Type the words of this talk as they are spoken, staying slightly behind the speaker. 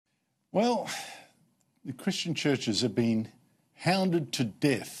Well, the Christian churches have been hounded to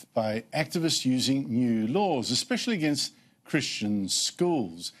death by activists using new laws, especially against Christian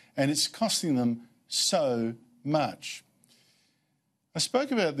schools, and it's costing them so much. I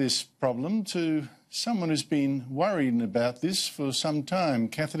spoke about this problem to someone who's been worrying about this for some time,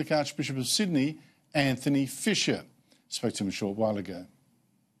 Catholic Archbishop of Sydney, Anthony Fisher. Spoke to him a short while ago.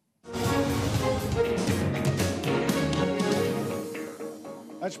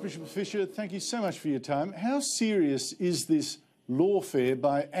 Archbishop Fisher, thank you so much for your time. How serious is this lawfare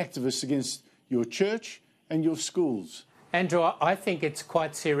by activists against your church and your schools? Andrew, I think it's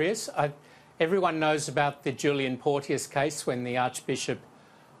quite serious. Everyone knows about the Julian Porteous case when the Archbishop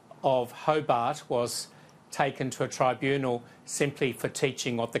of Hobart was taken to a tribunal simply for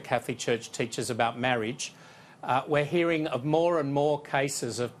teaching what the Catholic Church teaches about marriage. We're hearing of more and more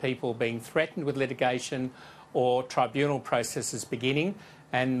cases of people being threatened with litigation or tribunal processes beginning,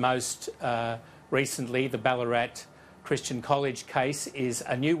 and most recently the Ballarat Christian College case is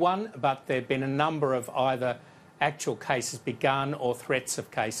a new one, but there have been a number of either actual cases begun or threats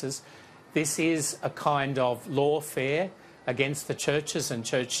of cases. This is a kind of lawfare against the churches and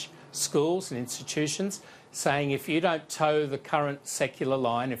church schools and institutions, saying if you don't toe the current secular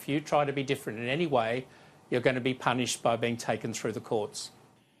line, if you try to be different in any way, you're going to be punished by being taken through the courts.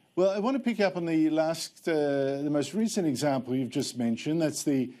 Well, I want to pick up on the most recent example you've just mentioned. That's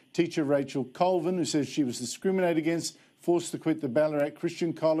the teacher Rachel Colvin, who says she was discriminated against, forced to quit the Ballarat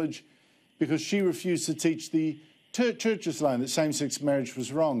Christian College because she refused to teach the church's line that same-sex marriage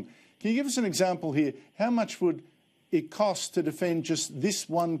was wrong. Can you give us an example here? How much would it cost to defend just this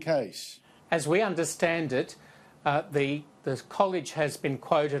one case? As we understand it, the college has been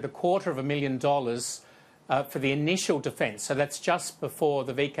quoted $250,000 for the initial defence. So that's just before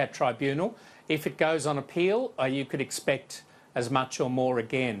the VCAT tribunal. If it goes on appeal, you could expect as much or more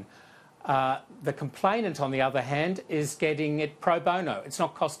again. The complainant, on the other hand, is getting it pro bono. It's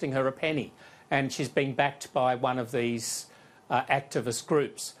not costing her a penny, and she's being backed by one of these activist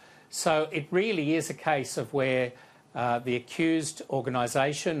groups. So it really is a case of where the accused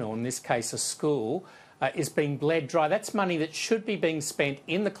organisation, or in this case a school, is being bled dry. That's money that should be being spent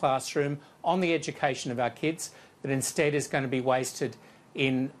in the classroom on the education of our kids, but instead is going to be wasted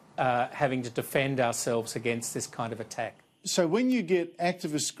in having to defend ourselves against this kind of attack. So when you get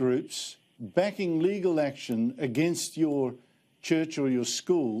activist groups backing legal action against your church or your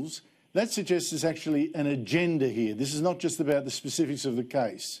schools, that suggests there's actually an agenda here. This is not just about the specifics of the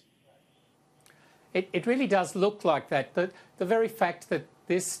case. It really does look like that. The very fact that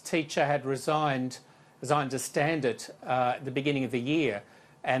this teacher had resigned, as I understand it, at the beginning of the year,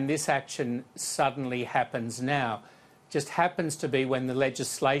 and this action suddenly happens now, just happens to be when the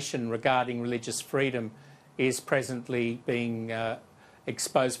legislation regarding religious freedom is presently being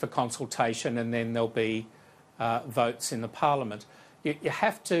exposed for consultation, and then there'll be votes in the Parliament. You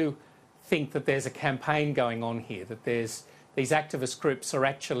have to think that there's a campaign going on here, that these activist groups are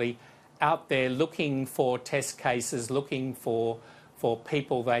actually out there looking for test cases, looking for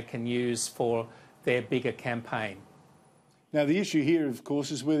people they can use for their bigger campaign. Now, the issue here, of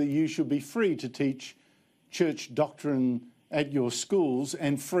course, is whether you should be free to teach church doctrine at your schools,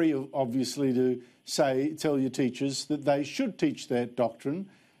 and free, obviously, to tell your teachers that they should teach that doctrine.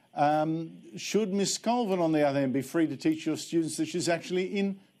 Should Miss Colvin, on the other hand, be free to teach your students that she's actually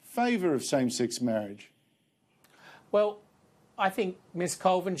in favour of same-sex marriage? Well, I think Ms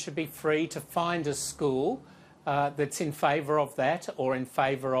Colvin should be free to find a school that's in favour of that, or in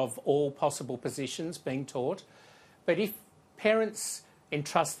favour of all possible positions being taught. But if parents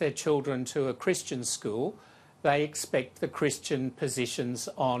entrust their children to a Christian school, they expect the Christian positions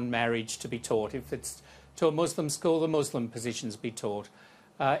on marriage to be taught. If it's to a Muslim school, the Muslim positions be taught.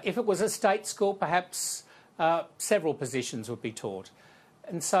 If it was a state school, perhaps several positions would be taught.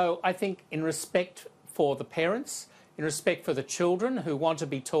 And so I think in respect for the parents, in respect for the children who want to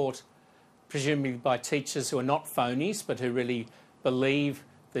be taught presumably by teachers who are not phonies but who really believe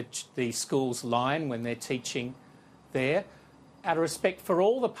the school's line when they're teaching there, out of respect for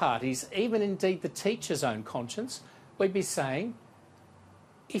all the parties, even indeed the teacher's own conscience, we'd be saying,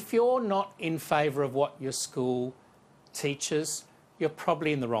 if you're not in favour of what your school teaches, you're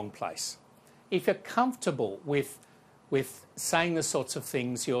probably in the wrong place. If you're comfortable with saying the sorts of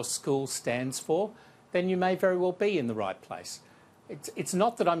things your school stands for, then you may very well be in the right place. It's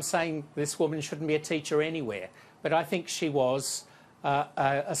not that I'm saying this woman shouldn't be a teacher anywhere, but I think she was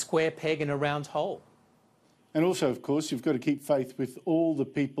a square peg in a round hole. And also, of course, you've got to keep faith with all the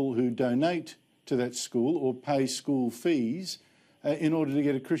people who donate to that school or pay school fees in order to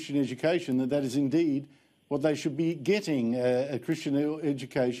get a Christian education, that is indeed what they should be getting, a Christian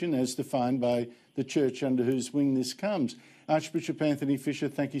education as defined by the church under whose wing this comes. Archbishop Anthony Fisher,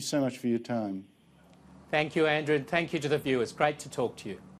 thank you so much for your time. Thank you, Andrew, and thank you to the viewers. Great to talk to you.